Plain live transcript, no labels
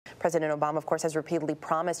President Obama, of course, has repeatedly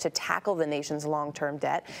promised to tackle the nation's long-term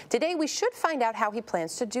debt. Today, we should find out how he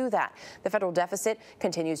plans to do that. The federal deficit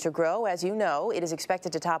continues to grow. As you know, it is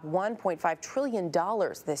expected to top $1.5 trillion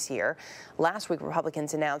this year. Last week,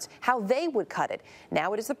 Republicans announced how they would cut it.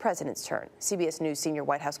 Now it is the president's turn. CBS News senior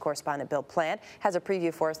White House correspondent Bill Plante has a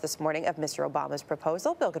preview for us this morning of Mr. Obama's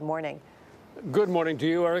proposal. Bill, good morning. Good morning to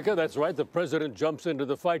you, Erica. That's right. The president jumps into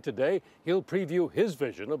the fight today. He'll preview his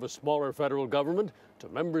vision of a smaller federal government to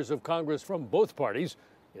members of Congress from both parties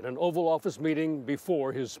in an Oval Office meeting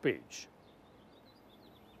before his speech.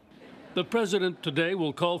 The president today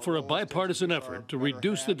will call for a bipartisan effort to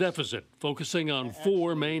reduce the deficit, focusing on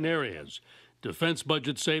four main areas: defense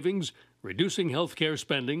budget savings, reducing health care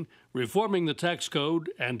spending, reforming the tax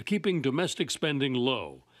code, and keeping domestic spending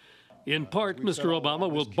low. In part, Mr.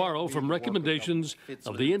 Obama will borrow from recommendations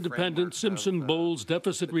of the independent Simpson-Bowles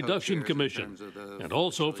Deficit Reduction Commission, and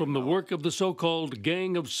also from the work of the so-called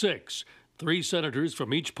Gang of Six, 3 senators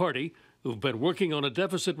from each party who've been working on a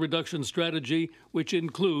deficit reduction strategy which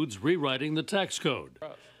includes rewriting the tax code.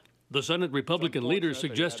 The Senate Republican leader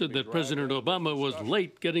suggested that President Obama was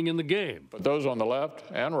late getting in the game. But those on the left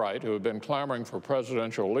and right who have been clamoring for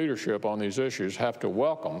presidential leadership on these issues have to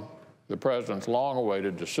welcome the president's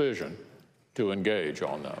long-awaited decision to engage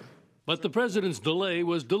on them. But the president's delay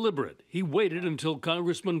was deliberate. He waited until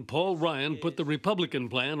Congressman Paul Ryan put the Republican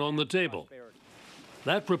plan on the table.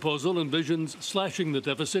 That proposal envisions slashing the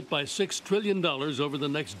deficit by $6 trillion over the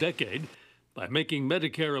next decade by making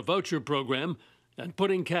Medicare a voucher program and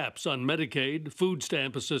putting caps on Medicaid, food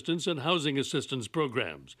stamp assistance, and housing assistance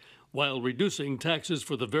programs, while reducing taxes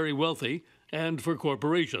for the very wealthy and for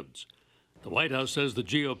corporations. The White House says the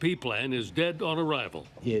GOP plan is dead on arrival.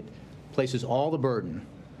 It places all the burden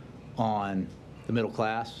on the middle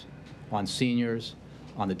class, on seniors,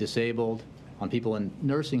 on the disabled, on people in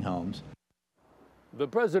nursing homes. The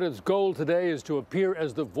president's goal today is to appear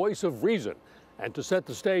as the voice of reason and to set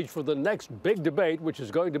the stage for the next big debate, which is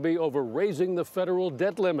going to be over raising the federal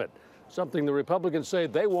debt limit, something the Republicans say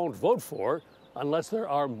they won't vote for unless there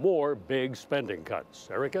are more big spending cuts.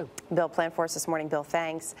 Erica? Bill Plante for us this morning. Bill,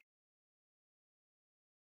 thanks.